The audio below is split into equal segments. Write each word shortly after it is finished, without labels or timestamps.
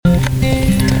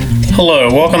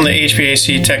Hello, welcome to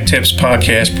HVAC Tech Tips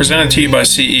Podcast, presented to you by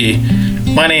CE.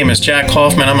 My name is Jack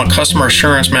Kaufman. I'm a Customer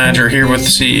Assurance Manager here with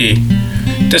CE.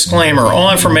 Disclaimer,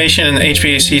 all information in the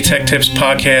HVAC Tech Tips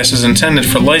Podcast is intended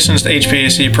for licensed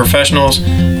HVAC professionals.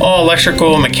 All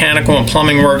electrical, mechanical, and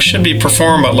plumbing work should be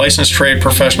performed by licensed trade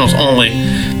professionals only.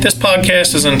 This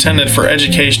podcast is intended for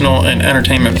educational and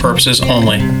entertainment purposes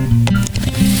only.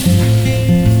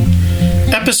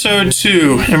 Episode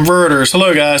 2, Inverters.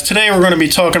 Hello guys, today we're going to be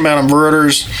talking about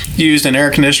inverters used in air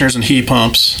conditioners and heat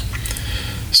pumps.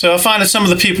 So I find that some of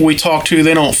the people we talk to,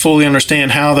 they don't fully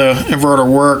understand how the inverter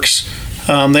works.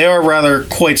 They are rather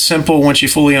quite simple once you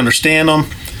fully understand them.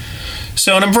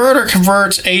 So an inverter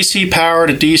converts AC power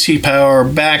to DC power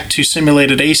back to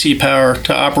simulated AC power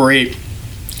to operate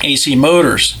AC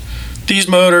motors. These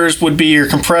motors would be your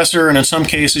compressor and in some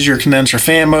cases your condenser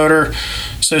fan motor.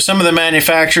 So some of the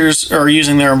manufacturers are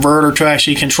using their inverter to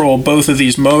actually control both of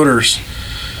these motors.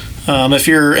 If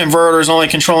your inverter is only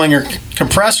controlling your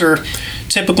compressor,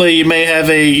 typically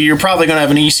you're probably going to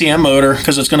have an ECM motor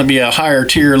because it's going to be a higher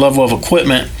tier level of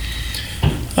equipment.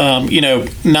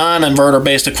 Non-inverter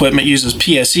based equipment uses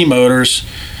PSC motors,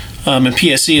 and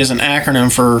PSC is an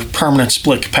acronym for permanent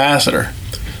split capacitor.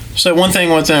 So one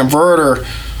thing with the inverter,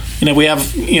 we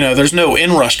have, there's no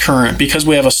inrush current because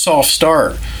we have a soft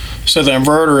start. So the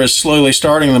inverter is slowly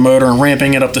starting the motor and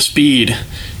ramping it up to speed,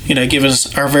 giving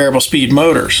us our variable speed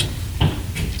motors.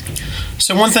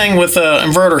 So one thing with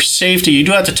inverter safety, you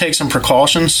do have to take some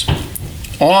precautions.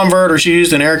 All inverters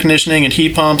used in air conditioning and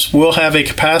heat pumps will have a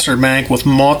capacitor bank with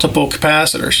multiple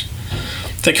capacitors.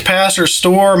 The capacitors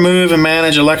store, move, and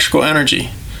manage electrical energy.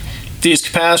 These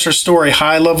capacitors store a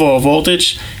high level of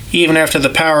voltage even after the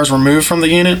power is removed from the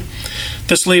unit.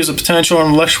 This leaves a potential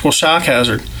electrical shock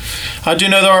hazard. I do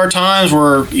know there are times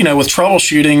where, with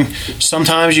troubleshooting,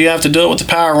 sometimes you have to do it with the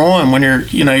power on when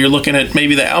you're looking at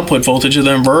maybe the output voltage of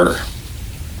the inverter.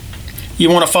 You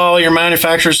want to follow your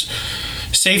manufacturer's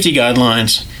safety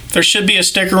guidelines. There should be a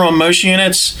sticker on most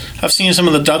units. I've seen some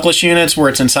of the ductless units where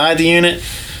it's inside the unit.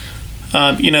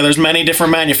 There's many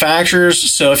different manufacturers,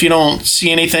 so if you don't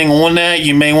see anything on that,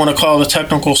 you may want to call the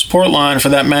technical support line for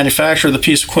that manufacturer, the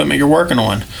piece of equipment you're working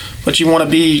on. But you want to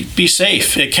be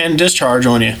safe. It can discharge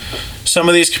on you. Some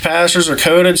of these capacitors are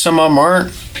coated, some of them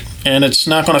aren't, and it's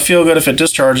not going to feel good if it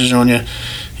discharges on you.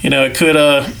 It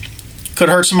could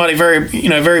hurt somebody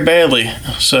very badly.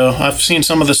 So I've seen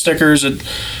some of the stickers that,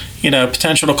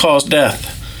 potential to cause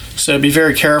death. So be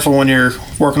very careful when you're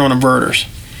working on inverters.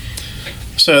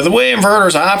 So the way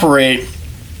inverters operate,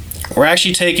 we're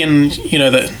actually taking,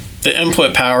 the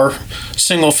input power,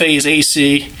 single phase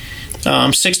AC,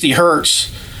 60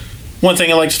 hertz. One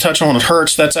thing I like to touch on is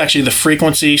hertz. That's actually the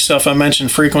frequency. So if I mention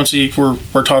frequency,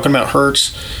 we're talking about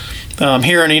hertz.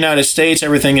 Here in the United States,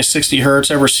 everything is 60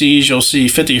 hertz. Overseas, you'll see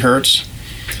 50 hertz.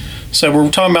 So we're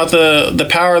talking about the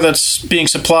power that's being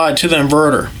supplied to the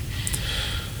inverter.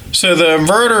 So the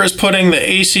inverter is putting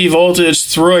the AC voltage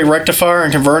through a rectifier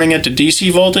and converting it to DC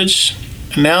voltage.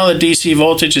 And now the DC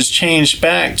voltage is changed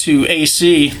back to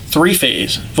AC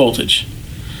three-phase voltage.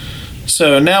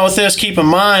 So now with this, keep in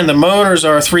mind the motors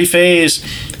are three-phase.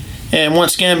 And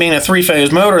once again, being a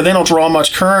three-phase motor, they don't draw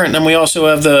much current. And we also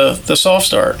have the soft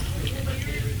start.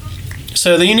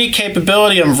 So the unique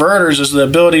capability of inverters is the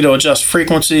ability to adjust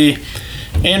frequency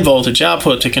and voltage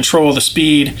output to control the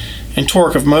speed and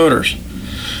torque of motors.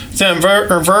 The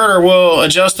inverter will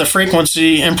adjust the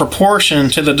frequency in proportion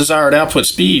to the desired output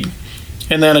speed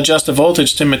and then adjust the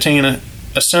voltage to maintain an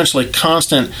essentially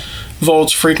constant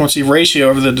volts-frequency ratio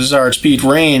over the desired speed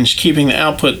range, keeping the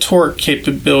output torque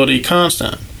capability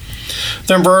constant.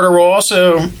 The inverter will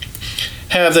also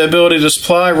have the ability to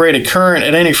supply rated current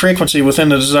at any frequency within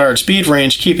the desired speed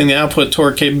range, keeping the output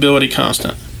torque capability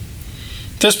constant.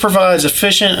 This provides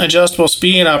efficient, adjustable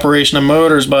speed operation of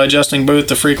motors by adjusting both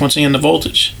the frequency and the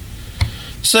voltage.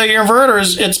 So your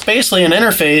inverter it's basically an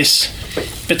interface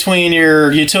between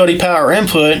your utility power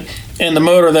input and the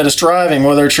motor that is driving,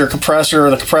 whether it's your compressor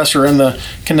or the compressor in the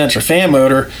condenser fan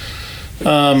motor.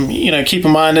 Keep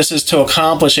in mind this is to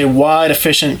accomplish a wide,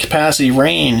 efficient capacity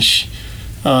range,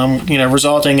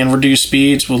 resulting in reduced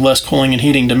speeds with less cooling and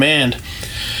heating demand.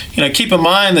 Keep in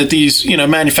mind that these,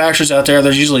 manufacturers out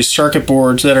there's usually circuit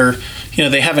boards that are,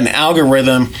 they have an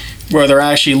algorithm where they're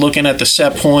actually looking at the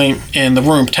set point and the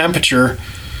room temperature.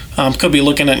 Could be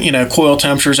looking at, coil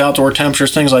temperatures, outdoor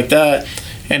temperatures, things like that.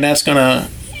 And that's going to,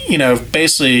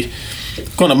 basically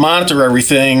going to monitor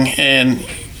everything. And,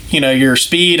 your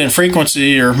speed and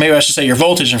frequency, or maybe I should say your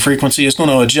voltage and frequency, is going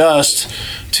to adjust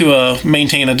to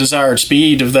maintain a desired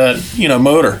speed of that,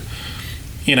 motor.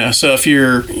 So if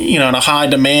you're, in a high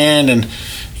demand and,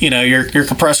 your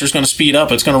compressor is going to speed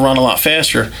up. It's going to run a lot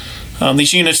faster.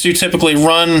 These units do typically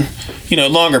run,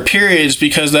 longer periods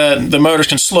because the motors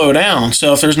can slow down.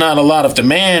 So if there's not a lot of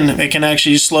demand, it can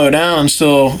actually slow down and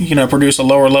still, produce a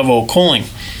lower level of cooling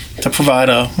to provide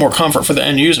more comfort for the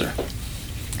end user.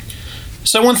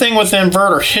 So one thing with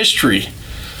inverter history,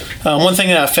 one thing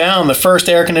that I found, the first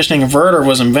air conditioning inverter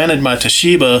was invented by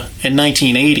Toshiba in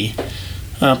 1980.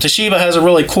 Toshiba has a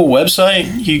really cool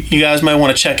website. You guys might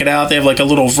want to check it out. They have like a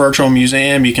little virtual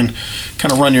museum. You can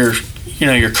kind of run your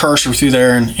cursor through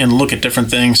there and look at different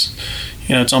things.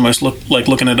 It's almost like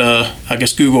looking at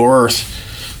Google Earth,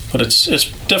 but it's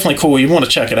definitely cool. You want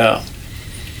to check it out.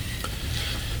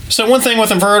 So one thing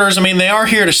with inverters, they are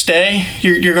here to stay.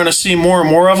 You're going to see more and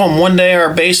more of them. One day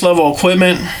our base level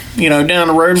equipment, down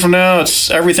the road from now,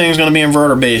 everything's going to be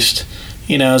inverter based.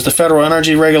 As the federal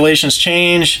energy regulations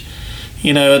change,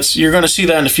 you're going to see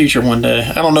that in the future one day.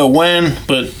 I don't know when,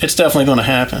 but it's definitely going to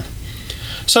happen.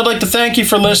 So I'd like to thank you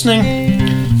for listening.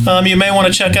 You may want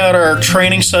to check out our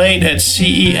training site at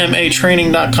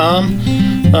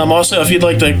cematraining.com. Also, if you'd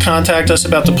like to contact us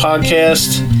about the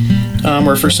podcast,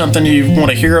 or for something you want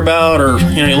to hear about, or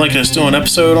you'd like us to do an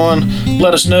episode on,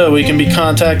 let us know. We can be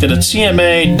contacted at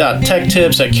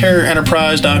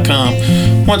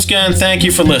cma.techtips@carrierenterprise.com. Once again, thank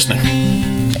you for listening.